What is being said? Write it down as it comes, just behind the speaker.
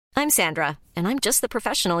I'm Sandra, and I'm just the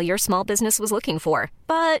professional your small business was looking for.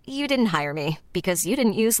 But you didn't hire me because you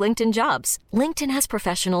didn't use LinkedIn Jobs. LinkedIn has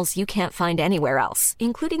professionals you can't find anywhere else,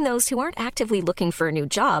 including those who aren't actively looking for a new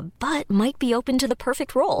job, but might be open to the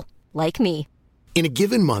perfect role, like me. In a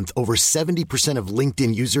given month, over 70% of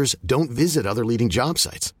LinkedIn users don't visit other leading job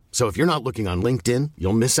sites. So if you're not looking on LinkedIn,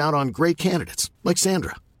 you'll miss out on great candidates like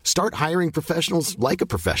Sandra. Start hiring professionals like a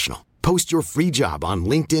professional. Post your free job on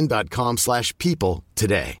linkedin.com/people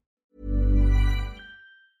today.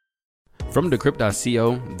 From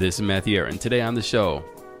Decrypt.co, this is Matthew Yearn. Today on the show,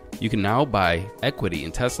 you can now buy equity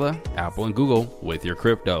in Tesla, Apple, and Google with your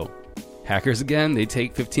crypto. Hackers again, they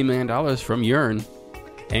take $15 million from Yearn.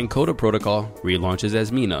 And Coda protocol relaunches as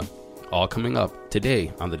Mina. All coming up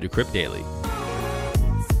today on the Decrypt Daily.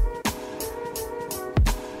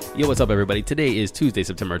 Yo, what's up, everybody? Today is Tuesday,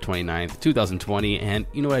 September 29th, 2020, and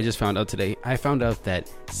you know what I just found out today? I found out that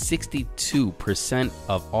 62%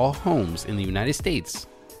 of all homes in the United States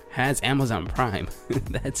has Amazon Prime.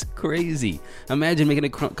 That's crazy. Imagine making a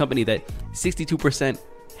company that 62%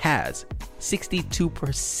 has.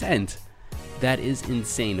 62%. That is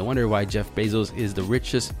insane. No wonder why Jeff Bezos is the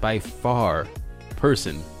richest by far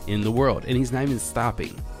person in the world, and he's not even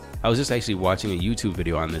stopping. I was just actually watching a YouTube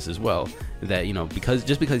video on this as well, that, you know, because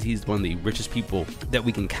he's one of the richest people that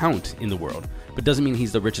we can count in the world, but doesn't mean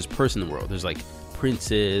he's the richest person in the world. There's like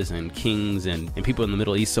princes and kings and people in the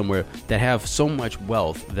Middle East somewhere that have so much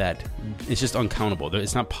wealth that it's just uncountable.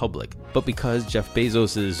 It's not public. But because Jeff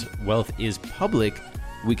Bezos's wealth is public,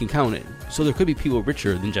 we can count it. So there could be people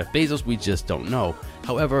richer than Jeff Bezos, we just don't know.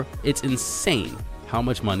 However, it's insane how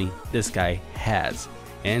much money this guy has.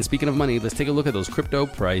 And speaking of money, let's take a look at those crypto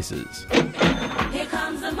prices. Here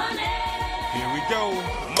comes the money. Here we go.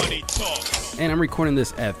 Money talk. And I'm recording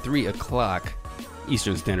this at 3 o'clock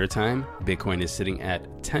Eastern Standard Time. Bitcoin is sitting at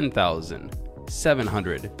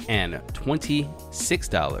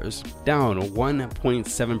 $10,726, down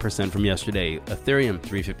 1.7% from yesterday. Ethereum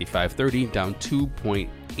 355.30, down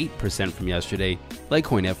 2.8% from yesterday.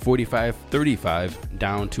 Litecoin at 45.35,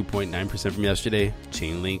 down 2.9% from yesterday.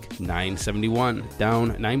 Chainlink 971,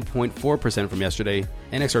 down 9.4% from yesterday.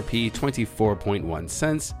 And XRP 24.1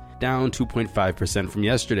 cents, down 2.5% from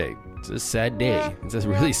yesterday. It's a sad day. It's a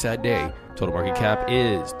really sad day. Total market cap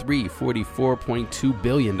is $344.2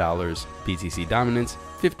 billion. BTC dominance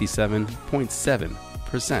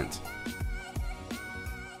 57.7%.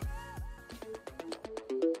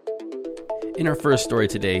 In our first story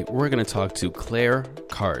today, we're going to talk to Claire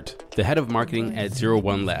Cart, the head of marketing at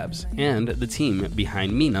 01 Labs, and the team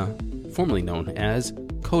behind Mina, formerly known as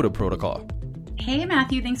Coda protocol. Hey,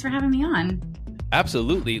 Matthew. Thanks for having me on.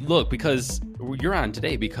 Absolutely. Look, because you're on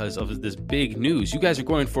today because of this big news. You guys are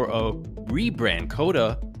going for a rebrand.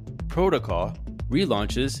 Coda protocol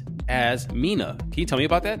relaunches as Mina. Can you tell me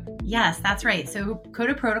about that? Yes, that's right. So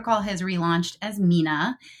Coda protocol has relaunched as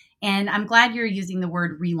Mina. And I'm glad you're using the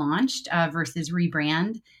word relaunched versus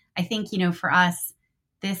rebrand. I think, for us,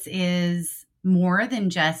 this is more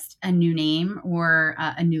than just a new name or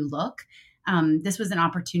a new look. This was an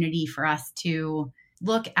opportunity for us to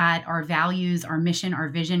look at our values, our mission, our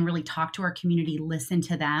vision, really talk to our community, listen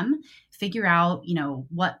to them, figure out,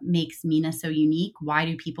 what makes Mina so unique. Why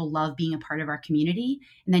do people love being a part of our community?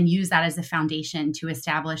 And then use that as a foundation to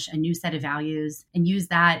establish a new set of values and use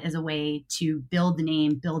that as a way to build the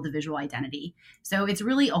name, build the visual identity. So it's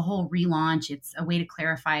really a whole relaunch. It's a way to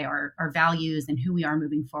clarify our values and who we are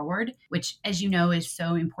moving forward, which, as you know, is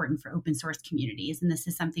so important for open source communities. And this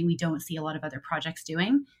is something we don't see a lot of other projects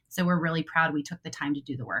doing. So we're really proud we took the time to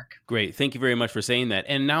do the work. Great. Thank you very much for saying that.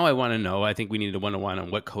 And now I want to know, I think we need a one-on-one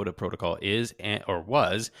on what Coda protocol is or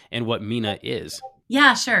was and what Mina is.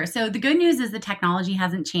 Yeah, sure. So the good news is the technology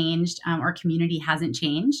hasn't changed. Our community hasn't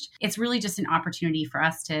changed. It's really just an opportunity for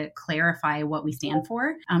us to clarify what we stand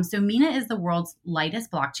for. So Mina is the world's lightest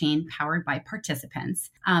blockchain powered by participants.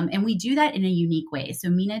 And we do that in a unique way. So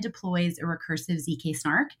Mina deploys a recursive ZK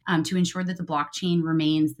snark to ensure that the blockchain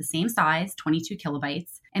remains the same size, 22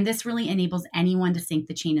 kilobytes. And this really enables anyone to sync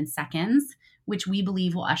the chain in seconds, which we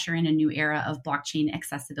believe will usher in a new era of blockchain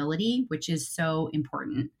accessibility, which is so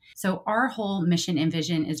important. So our whole mission and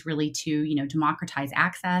vision is really to, democratize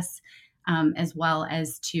access, as well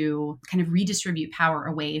as to kind of redistribute power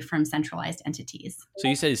away from centralized entities. So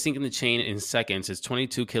you said syncing the chain in seconds. It's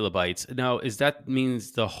 22 kilobytes. Now, is that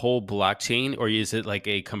means the whole blockchain, or is it like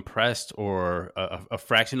a compressed or a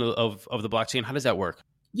fraction of the blockchain? How does that work?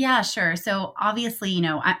 Yeah, sure. So obviously,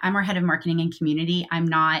 I'm our head of marketing and community. I'm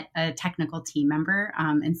not a technical team member.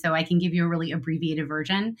 And so I can give you a really abbreviated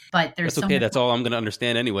version, but there's That's so okay. much. That's all I'm going to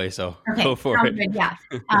understand anyway. So Okay, go for sounds it. good. Yeah.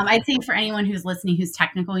 I'd say for anyone who's listening, who's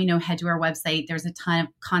technical, head to our website. There's a ton of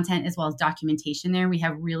content as well as documentation there. We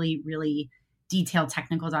have really, really detailed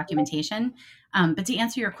technical documentation. But to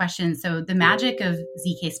answer your question, so the magic of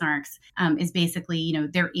ZK Snarks is basically,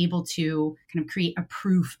 they're able to kind of create a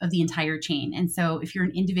proof of the entire chain. And so if you're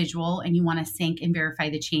an individual and you want to sync and verify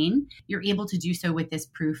the chain, you're able to do so with this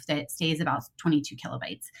proof that stays about 22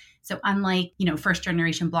 kilobytes. So unlike, first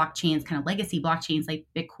generation blockchains, kind of legacy blockchains like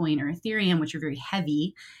Bitcoin or Ethereum, which are very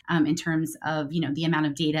heavy in terms of, the amount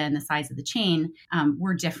of data and the size of the chain,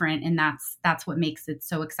 we're different. And that's what makes it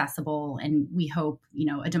so accessible. And we hope,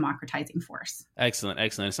 a democratizing force. Excellent.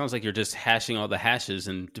 It sounds like you're just hashing all the hashes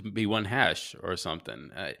and to be one hash or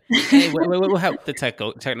something. Hey, we'll have the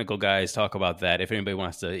technical guys talk about that. If anybody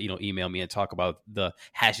wants to, email me and talk about the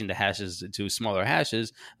hashing the hashes to smaller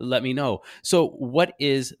hashes, let me know. So what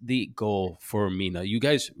is the goal for Mina? You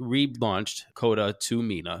guys relaunched Coda to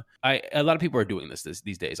Mina. A lot of people are doing this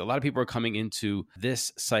these days. A lot of people are coming into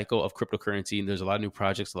this cycle of cryptocurrency, and there's a lot of new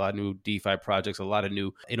projects, a lot of new DeFi projects, a lot of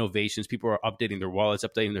new innovations. People are updating their wallets,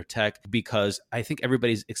 updating their tech, because I think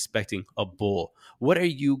everybody's expecting a bull. What are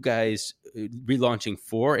you guys relaunching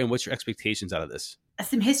for, and what's your expectations out of this?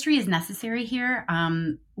 Some history is necessary here.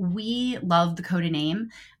 We love the Coda name,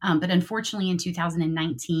 but unfortunately in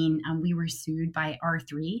 2019, we were sued by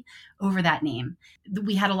R3 over that name.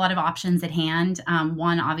 We had a lot of options at hand.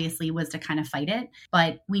 One obviously was to kind of fight it,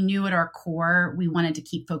 but we knew at our core, we wanted to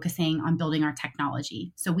keep focusing on building our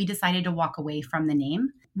technology. So we decided to walk away from the name.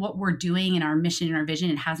 What we're doing in our mission and our vision,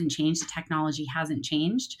 it hasn't changed. The technology hasn't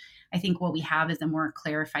changed. I think what we have is a more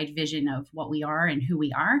clarified vision of what we are and who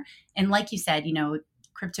we are. And like you said,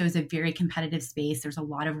 crypto is a very competitive space. There's a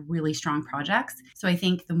lot of really strong projects. So I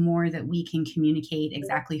think the more that we can communicate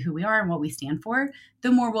exactly who we are and what we stand for,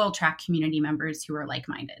 the more we'll attract community members who are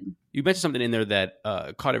like-minded. You mentioned something in there that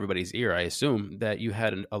caught everybody's ear, I assume, that you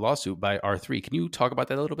had a lawsuit by R3. Can you talk about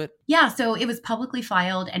that a little bit? Yeah, so it was publicly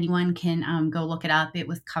filed. Anyone can go look it up. It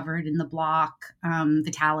was covered in the block.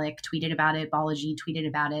 Vitalik tweeted about it. Balaji tweeted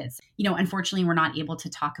about it. Unfortunately, we're not able to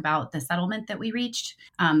talk about the settlement that we reached.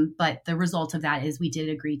 But the result of that is we did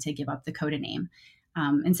agree to give up the Coda name.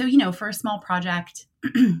 And so, for a small project,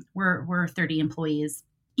 we're 30 employees.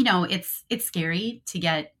 It's scary to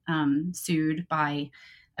get sued by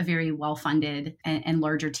a very well-funded and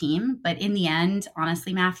larger team. But in the end,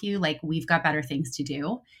 honestly, Matthew, we've got better things to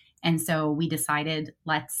do. And so we decided,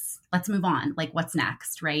 let's move on. What's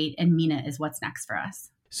next, right? And Mina is what's next for us.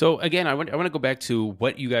 So again, I want to go back to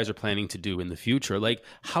what you guys are planning to do in the future.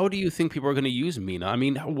 How do you think people are going to use Mina? I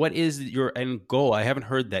mean, what is your end goal? I haven't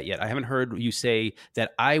heard that yet. I haven't heard you say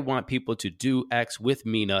that I want people to do X with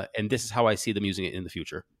Mina, and this is how I see them using it in the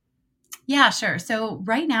future. Yeah, sure. So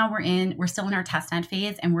right now we're still in our testnet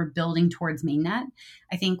phase and we're building towards mainnet.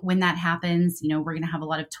 I think when that happens, we're going to have a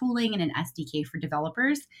lot of tooling and an SDK for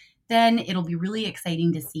developers. Then it'll be really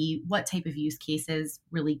exciting to see what type of use cases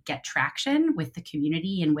really get traction with the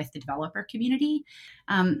community and with the developer community.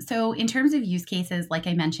 So in terms of use cases, like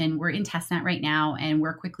I mentioned, we're in testnet right now and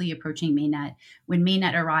we're quickly approaching mainnet. When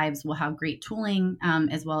mainnet arrives, we'll have great tooling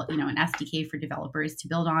as well, an SDK for developers to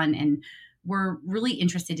build on. And we're really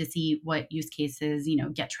interested to see what use cases,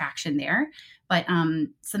 get traction there. But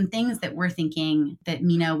some things that we're thinking that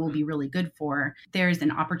Mina will be really good for, there's an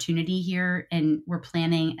opportunity here, and we're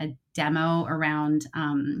planning a demo around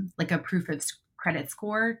a proof of credit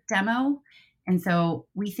score demo. And so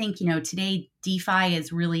we think, today DeFi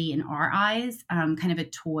is really, in our eyes, kind of a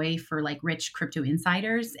toy for rich crypto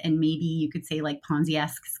insiders, and maybe you could say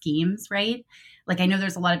Ponzi-esque schemes, right? I know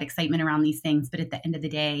there's a lot of excitement around these things, but at the end of the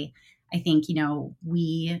day, I think,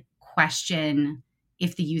 we question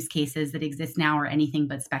if the use cases that exist now are anything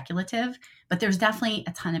but speculative, but there's definitely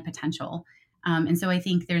a ton of potential. And so I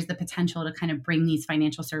think there's the potential to kind of bring these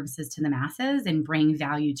financial services to the masses and bring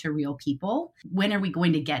value to real people. When are we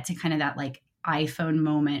going to get to kind of that iPhone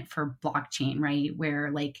moment for blockchain, right?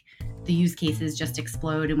 Where the use cases just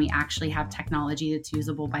explode and we actually have technology that's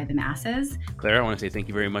usable by the masses. Claire, I want to say thank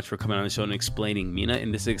you very much for coming on the show and explaining Mina.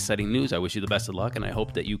 And this is exciting news. I wish you the best of luck. And I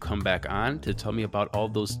hope that you come back on to tell me about all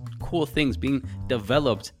those cool things being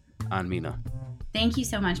developed on Mina. Thank you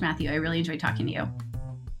so much, Matthew. I really enjoyed talking to you.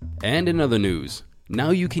 And in other news,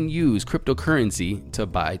 now you can use cryptocurrency to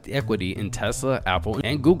buy equity in Tesla, Apple,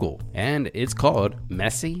 and Google. And it's called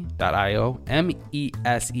Messe.io,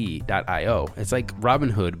 MESE.io. It's like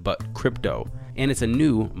Robinhood, but crypto. And it's a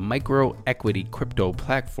new micro equity crypto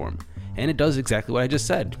platform. and it does exactly what I just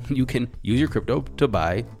said. You can use your crypto to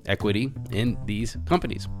buy equity in these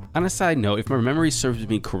companies. On a side note, if my memory serves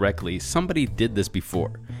me correctly, somebody did this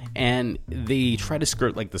before, and they tried to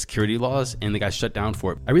skirt like the security laws, and they got shut down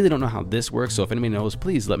for it. I really don't know how this works, so if anybody knows,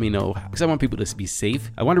 please let me know, because I want people to be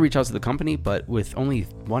safe. I want to reach out to the company, but with only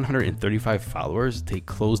 135 followers, they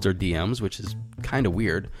closed their DMs, which is kind of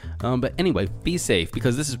weird. But anyway, be safe,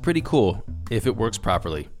 because this is pretty cool if it works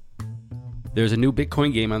properly. There's a new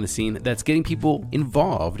Bitcoin game on the scene that's getting people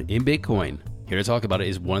involved in Bitcoin. Here to talk about it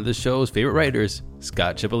is one of the show's favorite writers,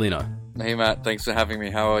 Scott Cipollina. Hey, Matt. Thanks for having me.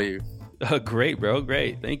 How are you? Great, bro.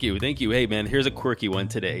 Great. Thank you. Hey, man, here's a quirky one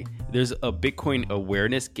today. There's a Bitcoin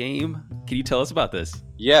awareness game. Can you tell us about this?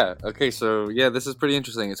 Yeah. Okay. So, this is pretty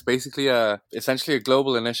interesting. It's basically essentially a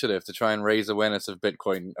global initiative to try and raise awareness of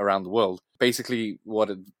Bitcoin around the world. Basically,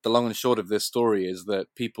 the long and short of this story is that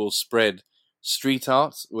people spread street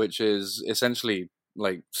art, which is essentially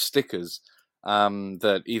like stickers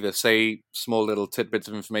that either say small little tidbits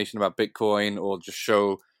of information about Bitcoin or just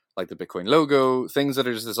show like the Bitcoin logo, things that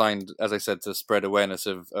are just designed, as I said, to spread awareness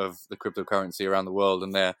of the cryptocurrency around the world.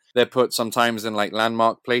 And they're put sometimes in like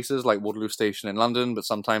landmark places like Waterloo Station in London, but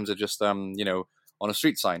sometimes they're just on a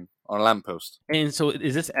street sign, on a lamppost. And so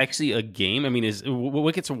is this actually a game? I mean,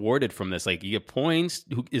 what gets awarded from this? Like, you get points?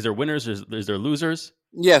 Is there winners? Is there losers?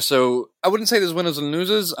 Yeah, so I wouldn't say there's winners and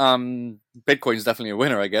losers. Bitcoin's definitely a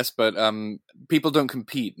winner, I guess, but people don't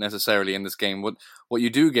compete necessarily in this game. What you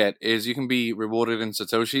do get is you can be rewarded in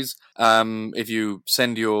Satoshis if you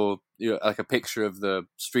send your like a picture of the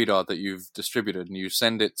street art that you've distributed and you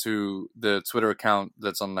send it to the Twitter account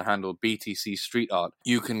that's on the handle BTC Street Art.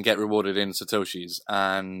 You can get rewarded in Satoshis,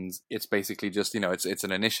 and it's basically just it's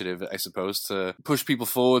an initiative, I suppose, to push people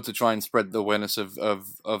forward to try and spread the awareness of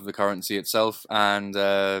the currency itself. And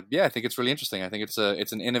I think it's really interesting. I think it's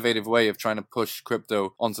an innovative way of trying to push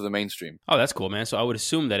crypto onto the mainstream. Oh, that's cool, man. So I would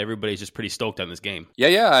assume that everybody's just pretty stoked on this game.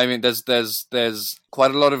 Yeah. I mean, there's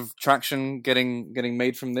quite a lot of traction getting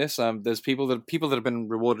made from this. There's people that have been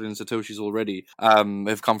rewarded in Satoshis already.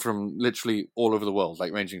 Have come from literally all over the world,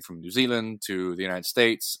 like ranging from New Zealand to the United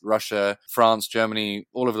States, Russia, France, Germany,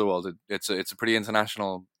 all over the world. It's a pretty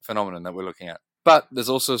international phenomenon that we're looking at. But there's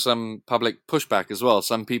also some public pushback as well.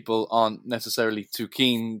 Some people aren't necessarily too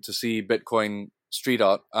keen to see Bitcoin street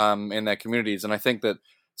art in their communities, and I think that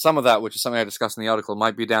some of that, which is something I discussed in the article,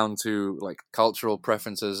 might be down to like cultural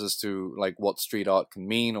preferences as to like what street art can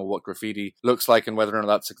mean or what graffiti looks like and whether or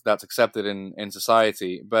not that's accepted in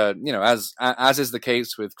society. But as is the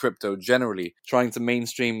case with crypto generally, trying to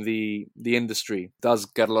mainstream the industry does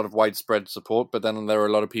get a lot of widespread support. But then there are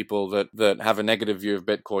a lot of people that have a negative view of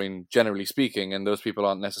Bitcoin, generally speaking, and those people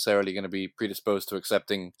aren't necessarily going to be predisposed to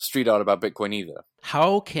accepting street art about Bitcoin either.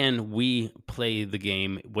 How can we play the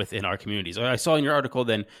game within our communities? I saw in your article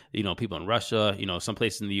then, people in Russia, some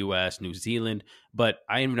place in the US, New Zealand, but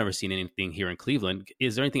I have never seen anything here in Cleveland.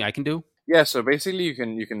 Is there anything I can do? Yeah, so basically you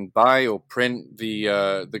can buy or print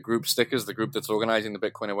the group stickers, the group that's organizing the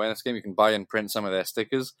Bitcoin awareness game. You can buy and print some of their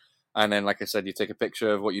stickers. And then, like I said, you take a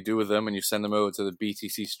picture of what you do with them and you send them over to the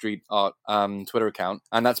BTC Street Art Twitter account.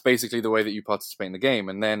 And that's basically the way that you participate in the game.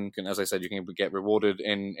 And then, as I said, you can get rewarded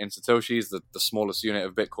in Satoshis, the smallest unit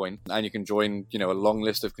of Bitcoin. And you can join, a long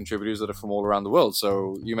list of contributors that are from all around the world.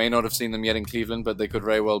 So you may not have seen them yet in Cleveland, but they could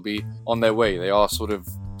very well be on their way. They are sort of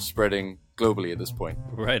spreading globally at this point.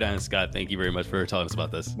 Right on, Scott. Thank you very much for telling us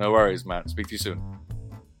about this. No worries, Matt. Speak to you soon.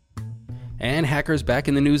 And hackers back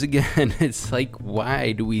in the news again. It's like,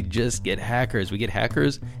 why do we just get hackers? We get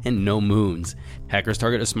hackers and no moons. Hackers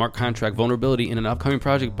target a smart contract vulnerability in an upcoming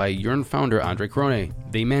project by Yearn founder Andre Crone.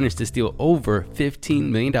 They managed to steal over $15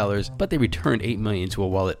 million, but they returned $8 million to a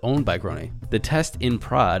wallet owned by Crone. The test in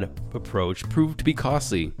prod approach proved to be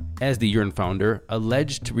costly, as the Yearn founder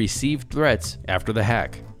alleged to receive threats after the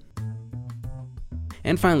hack.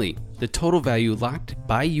 And finally, the total value locked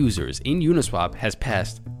by users in Uniswap has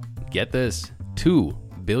passed, get this, $2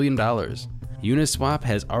 billion. Uniswap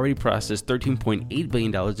has already processed $13.8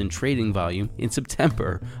 billion in trading volume in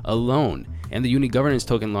September alone, and the Uni governance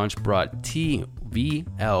token launch brought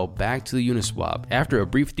TVL back to the Uniswap after a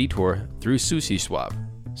brief detour through SushiSwap.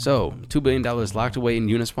 So, $2 billion locked away in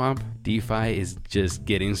Uniswap. DeFi is just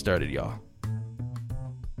getting started, y'all.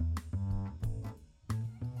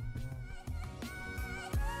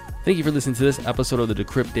 Thank you for listening to this episode of the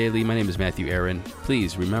Decrypt Daily. My name is Matthew Yearn.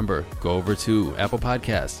 Please remember, go over to Apple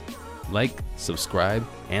Podcasts, like, subscribe,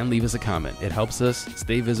 and leave us a comment. It helps us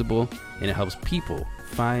stay visible, and it helps people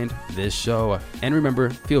find this show. And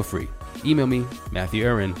remember, feel free. Email me,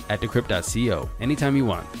 MatthewYearn@decrypt.co, anytime you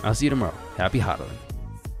want. I'll see you tomorrow. Happy hodling.